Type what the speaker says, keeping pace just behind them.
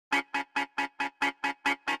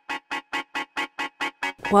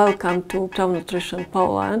Welcome to Trouw Nutrition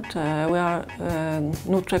Poland. We are a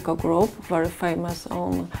Nutrico group, very famous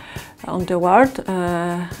on the world,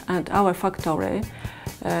 and our factory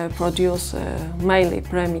produce mainly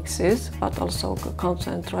premixes, but also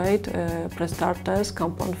concentrate, pre-starters,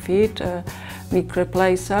 compound feed, milk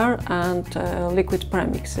replacer, and liquid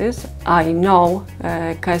premixes. I know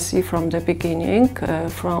KSE from the beginning,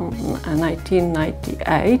 from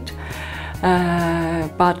 1998.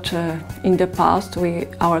 But in the past,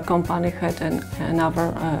 our company had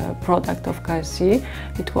another product of KSE.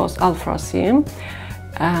 It was ALFRA,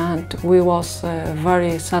 and we was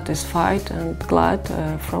very satisfied and glad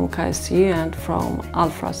from KSE and from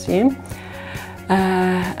ALFRA.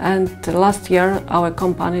 And last year, our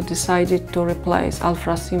company decided to replace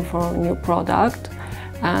ALFRA for a new product,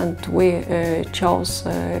 and we chose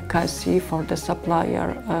KSE for the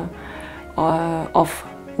supplier of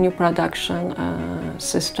new production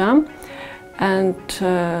system. And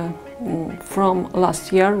from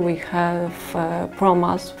last year we have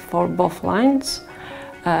PROMAS for both lines.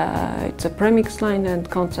 It's a premix line and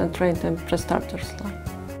concentrate and pre-starters line.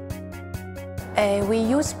 We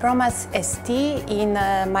use PROMAS ST in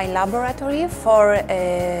my laboratory for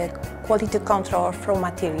quality control for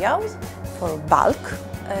materials, for bulk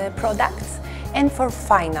products and for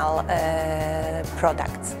final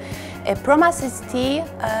products. PROMAS ST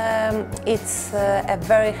it's a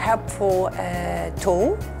very helpful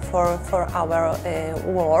tool for our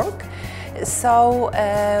work. So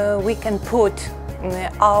we can put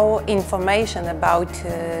all information about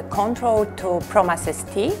control to PROMAS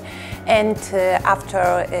ST, and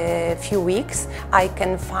after a few weeks I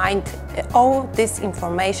can find all this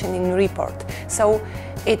information in report. So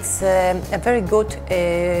it's a very good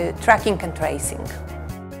tracking and tracing.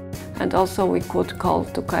 And also we could call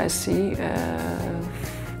to KSE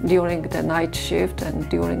during the night shift and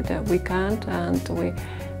during the weekend, and we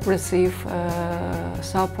receive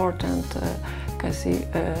support, and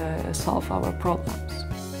KSE solve our problems.